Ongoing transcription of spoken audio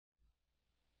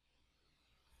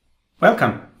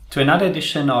Welcome to another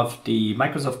edition of the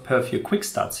Microsoft Purview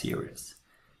Quickstart series.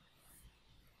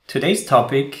 Today's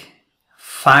topic,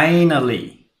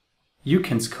 finally, you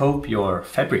can scope your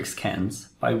fabric scans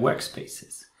by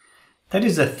workspaces. That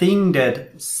is a thing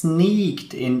that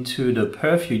sneaked into the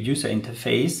Purview user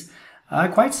interface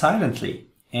quite silently.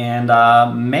 And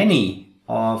many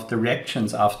of the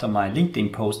reactions after my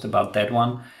LinkedIn post about that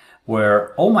one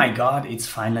were, oh my God, it's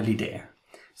finally there.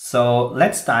 So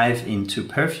let's dive into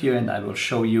Purview and I will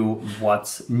show you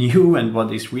what's new and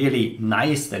what is really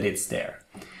nice that it's there.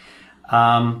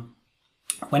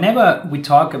 Whenever we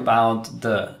talk about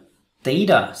the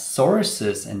data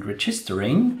sources and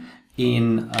registering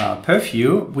in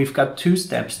Purview, we've got two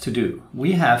steps to do.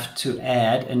 We have to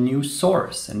add a new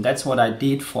source, and that's what I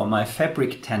did for my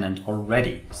fabric tenant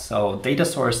already. So data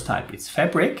source type is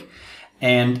fabric.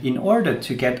 And in order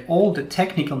to get all the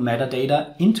technical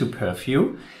metadata into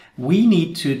Purview, we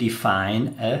need to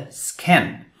define a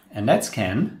scan. And that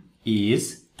scan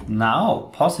is now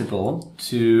possible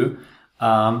to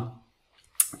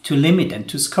limit and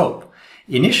to scope.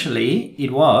 Initially, it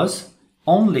was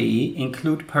only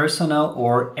include personal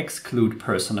or exclude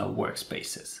personal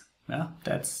workspaces. Yeah,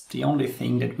 that's the only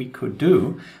thing that we could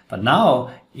do. But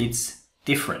now it's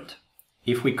different.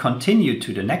 If we continue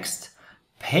to the next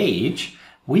page,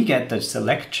 we get the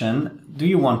selection, do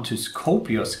you want to scope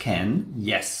your scan,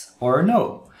 yes or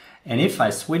no? And if I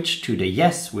switch to the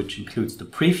yes, which includes the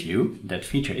preview, that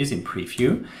feature is in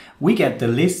preview, we get the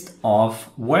list of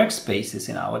workspaces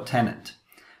in our tenant.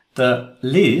 The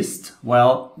list,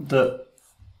 well, the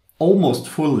almost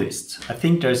full list. I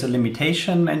think there's a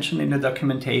limitation mentioned in the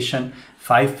documentation.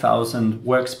 5,000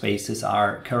 workspaces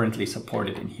are currently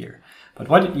supported in here. But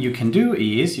what you can do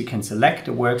is you can select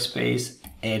a workspace,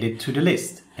 add it to the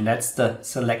list. And that's the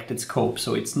selected scope.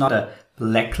 So it's not a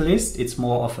black list, it's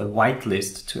more of a white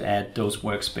list to add those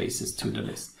workspaces to the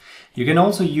list. You can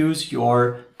also use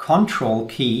your control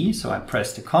key. So I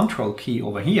press the control key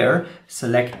over here,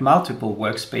 select multiple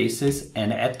workspaces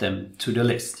and add them to the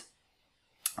list.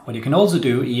 What you can also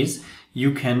do is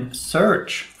you can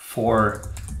search for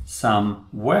some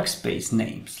workspace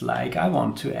names, like I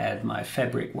want to add my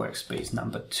fabric workspace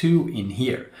number 2 in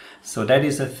here. So that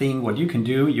is a thing what you can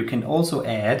do. You can also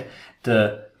add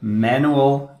the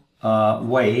manual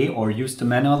way, or use the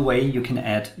manual way. You can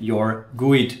add your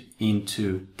GUID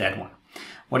into that one.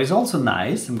 What is also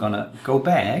nice, I'm gonna go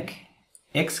back,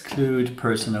 exclude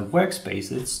personal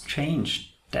workspaces,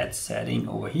 change that setting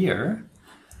over here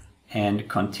and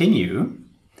continue.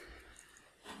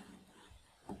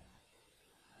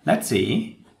 Let's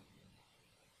see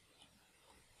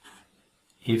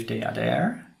if they are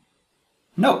there.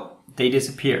 No, they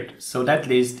disappeared. So that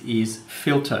list is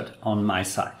filtered on my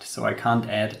side. So I can't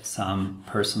add some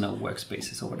personal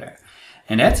workspaces over there.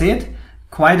 And that's it.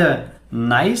 Quite a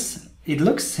nice, it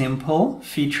looks simple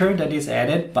feature that is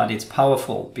added, but it's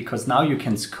powerful because now you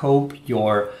can scope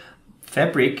your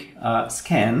fabric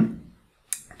scan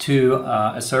to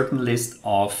a certain list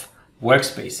of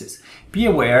workspaces. Be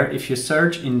aware, if you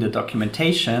search in the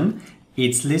documentation,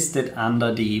 it's listed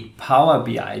under the Power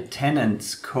BI tenant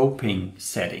scoping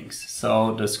settings.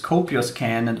 So the scope your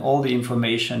scan and all the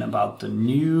information about the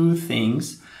new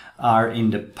things are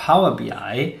in the Power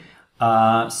BI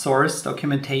source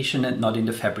documentation and not in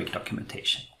the Fabric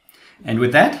documentation. And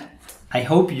with that, I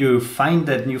hope you find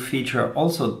that new feature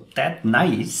also that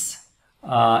nice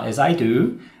as I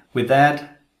do. With that,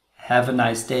 have a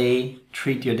nice day,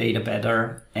 treat your data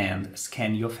better, and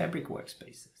scan your fabric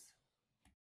workspaces.